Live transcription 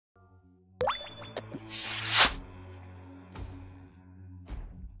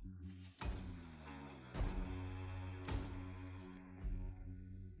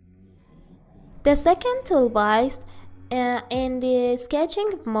The second toolbox in the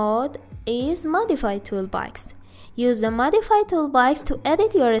sketching mode is Modify toolbox. Use the Modify toolbox to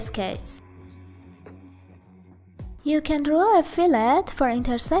edit your sketch. You can draw a fillet for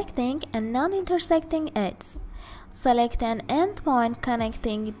intersecting and non-intersecting edges. Select an endpoint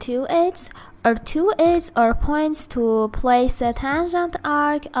connecting two edges or points to place a tangent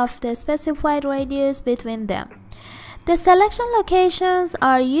arc of the specified radius between them. The selection locations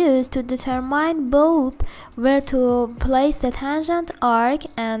are used to determine both where to place the tangent arc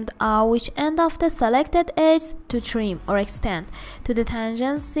and which end of the selected edge to trim or extend to the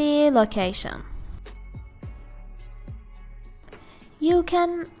tangency location. You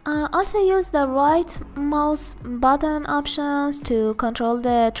can also use the right mouse button options to control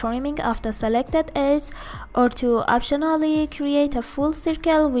the trimming of the selected edge or to optionally create a full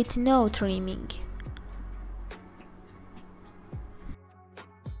circle with no trimming.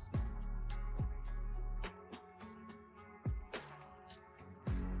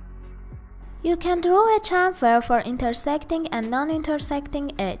 You can draw a chamfer for intersecting and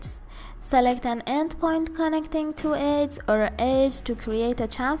non-intersecting edges. Select an endpoint connecting two edges or edge to create a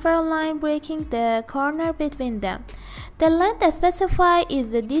chamfer line breaking the corner between them. The length specified is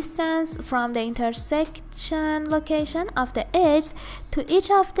the distance from the intersection location of the edge to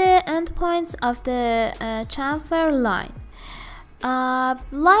each of the endpoints of the chamfer line.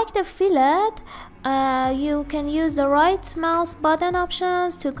 Like the fillet, you can use the right mouse button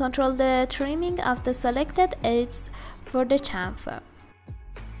options to control the trimming of the selected edges for the chamfer.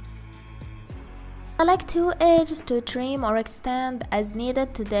 Select two edges to trim or extend as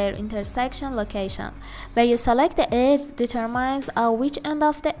needed to their intersection location. Where you select the edge determines which end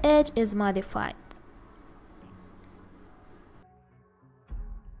of the edge is modified.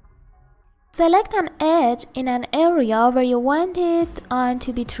 Select an edge in an area where you want it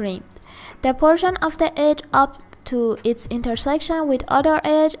to be trimmed. The portion of the edge up to its intersection with other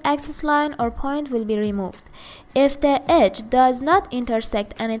edge, axis line or point will be removed. If the edge does not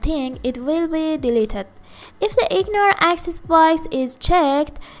intersect anything, it will be deleted. If the Ignore Axis box is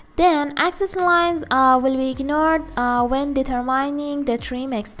checked, then axis lines will be ignored when determining the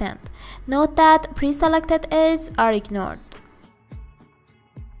trim extent. Note that pre-selected edges are ignored.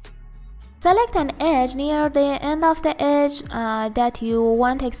 Select an edge near the end of the edge that you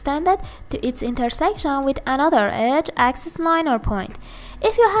want extended to its intersection with another edge, axis line or point.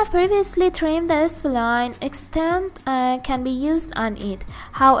 If you have previously trimmed the spline, extend can be used on it.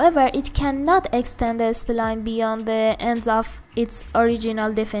 However, it cannot extend the spline beyond the ends of its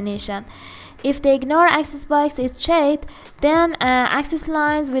original definition. If the Ignore Axis box is checked, then axis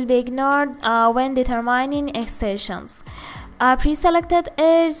lines will be ignored when determining extensions. Pre-selected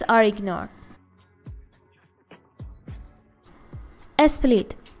edges are ignored. A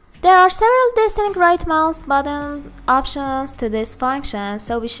split. There are several distinct right mouse button options to this function,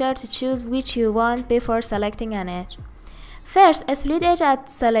 so be sure to choose which you want before selecting an edge. First, a split edge at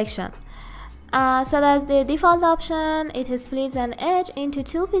selection. Set as the default option, it splits an edge into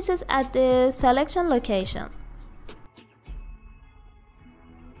two pieces at the selection location.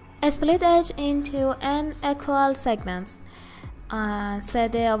 A split edge into n equal segments.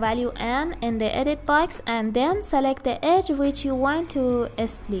 Set the value n in the edit box and then select the edge which you want to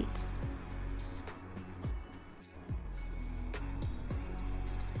split.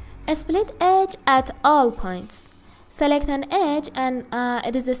 A split edge at all points. Select an edge and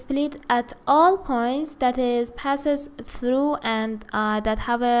it is split at all points that is passes through and that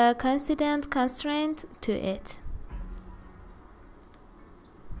have a coincident constraint to it.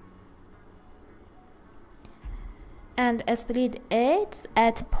 And a split edge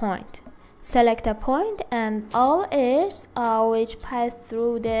at point. Select a point and all edges which pass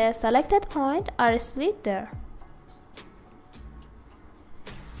through the selected point are split there.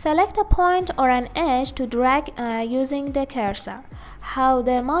 Select a point or an edge to drag using the cursor. How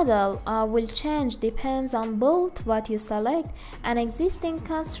the model will change depends on both what you select and existing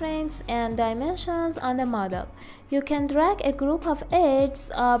constraints and dimensions on the model. You can drag a group of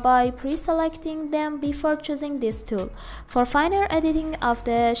edges by pre-selecting them before choosing this tool. For finer editing of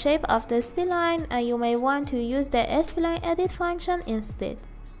the shape of the spline, you may want to use the spline edit function instead.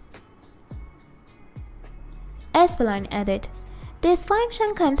 Spline edit. This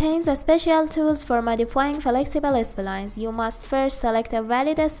function contains special tools for modifying flexible splines. You must first select a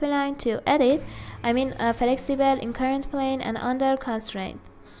valid spline to edit, flexible in current plane and under constraint.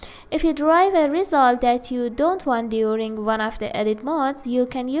 If you derive a result that you don't want during one of the edit modes, you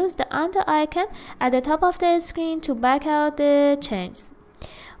can use the undo icon at the top of the screen to back out the changes.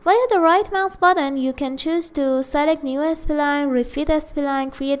 Via the right mouse button, you can choose to select new spline, refit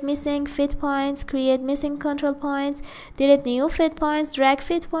spline, create missing fit points, create missing control points, delete new fit points, drag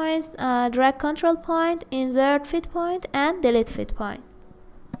control point, insert fit point, and delete fit point.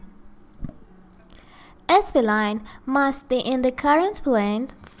 Spline must be in the current plane,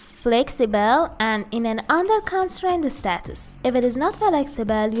 flexible, and in an under-constrained status. If it is not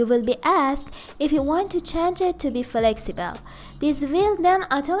flexible, you will be asked if you want to change it to be flexible. This will then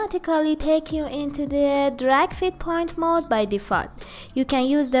automatically take you into the drag fit point mode by default. You can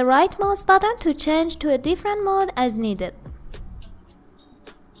use the right mouse button to change to a different mode as needed.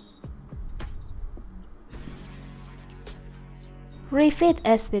 Refit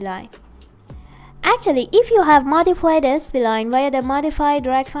spline. Actually, if you have modified a spline via the modify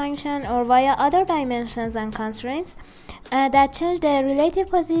drag function or via other dimensions and constraints that change the relative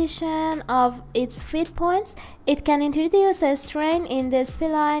position of its fit points, it can introduce a strain in the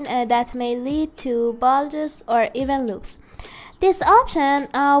spline that may lead to bulges or even loops. This option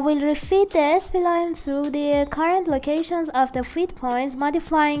will refit the spline through the current locations of the fit points,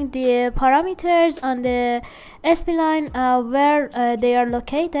 modifying the parameters on the spline where they are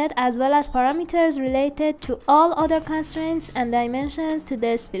located, as well as parameters related to all other constraints and dimensions to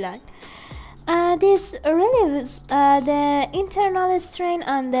the spline. This relieves the internal strain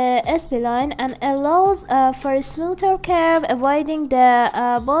on the spline and allows for a smoother curve, avoiding the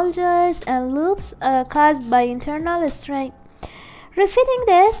bulges and loops caused by internal strain. Refitting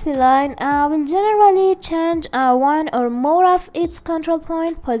the spline will generally change one or more of its control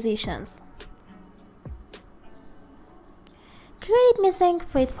point positions. Create missing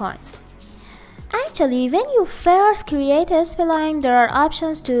fit points. Actually, when you first create a spline, there are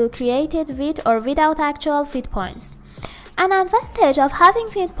options to create it with or without actual fit points. An advantage of having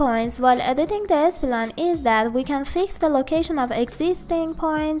fit points while editing the spline is that we can fix the location of existing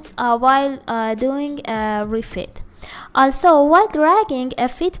points while doing a refit. Also, while dragging a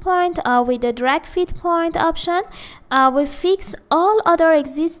fit point with the drag fit point option, we fix all other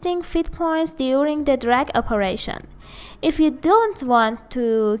existing fit points during the drag operation. If you don't want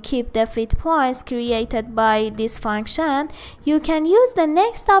to keep the fit points created by this function, you can use the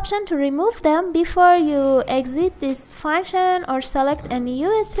next option to remove them before you exit this function or select a new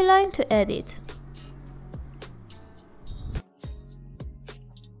spline to edit.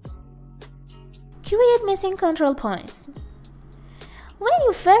 Create missing control points. When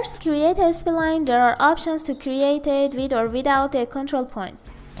you first create a spline, there are options to create it with or without a control points.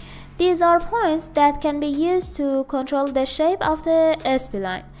 These are points that can be used to control the shape of the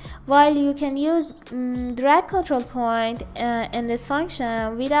spline. While you can use drag control point in this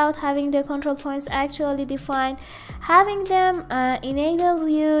function without having the control points actually defined, having them enables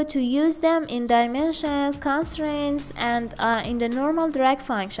you to use them in dimensions, constraints, and in the normal drag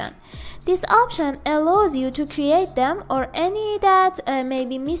function. This option allows you to create them or any that may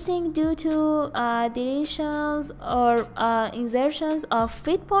be missing due to deletions or insertions of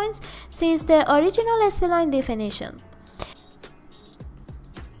fit points since the original spline definition.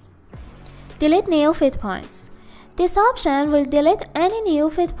 Delete new fit points. This option will delete any new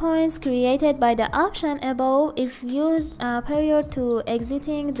fit points created by the option above if used prior to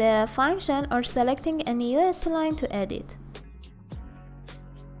exiting the function or selecting a new spline to edit.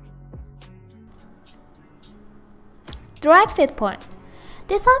 Drag fit point.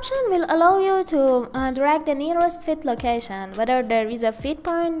 This option will allow you to drag the nearest fit location, whether there is a fit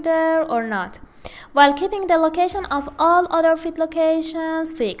point there or not, while keeping the location of all other fit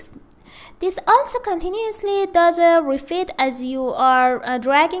locations fixed. This also continuously does a refit as you are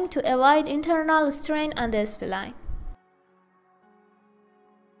dragging to avoid internal strain on the spline.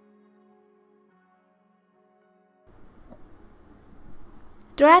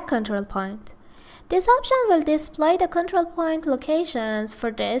 Drag control point. This option will display the control point locations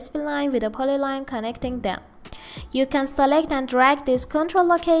for the spline with a polyline connecting them. You can select and drag these control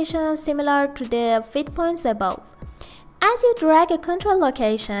locations similar to the fit points above. As you drag a control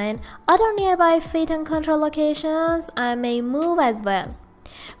location, other nearby fit and control locations may move as well.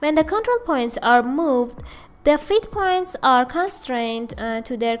 When the control points are moved, the fit points are constrained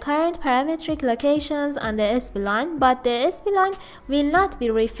to their current parametric locations on the spline, but the spline will not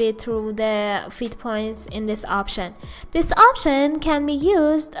be refit through the fit points in this option. This option can be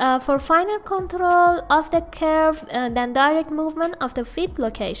used for finer control of the curve than direct movement of the fit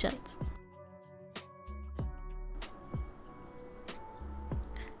locations.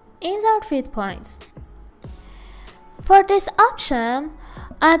 Insert fit points. For this option,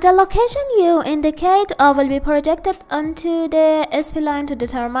 The location you indicate will be projected onto the spline to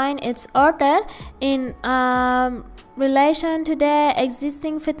determine its order in relation to the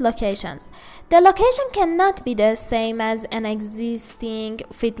existing fit locations. The location cannot be the same as an existing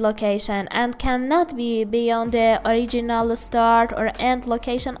fit location and cannot be beyond the original start or end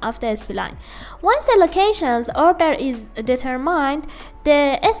location of the spline. Once the location's order is determined,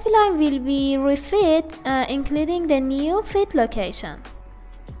 the spline will be refit, including the new fit location.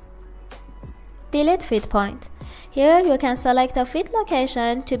 Delete fit point. Here you can select a fit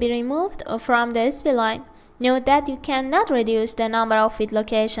location to be removed from the spline. Note that you cannot reduce the number of fit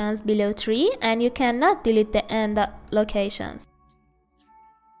locations below 3 and you cannot delete the end locations.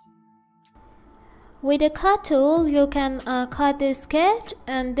 With the cut tool, you can cut the sketch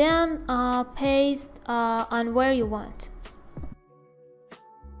and then paste on where you want.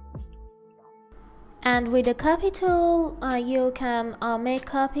 And with the copy tool, you can make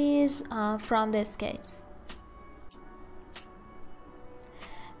copies from the sketch.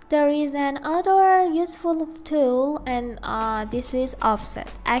 There is another useful tool, and this is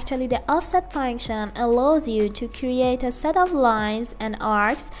offset. Actually, the offset function allows you to create a set of lines and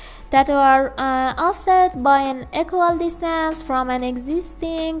arcs that are offset by an equal distance from an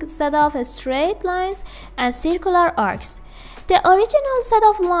existing set of straight lines and circular arcs. The original set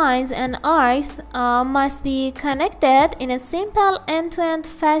of lines and arcs must be connected in a simple end-to-end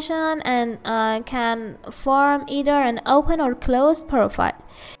fashion and can form either an open or closed profile.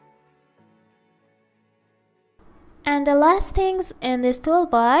 And the last things in this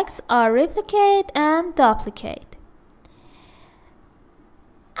toolbox are replicate and duplicate.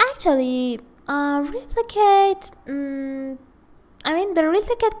 Actually, the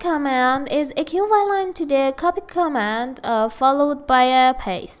replicate command is equivalent to the copy command followed by a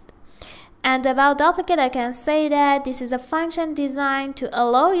paste. And about duplicate, I can say that this is a function designed to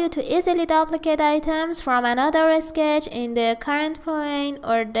allow you to easily duplicate items from another sketch in the current plane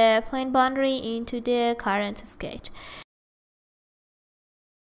or the plane boundary into the current sketch.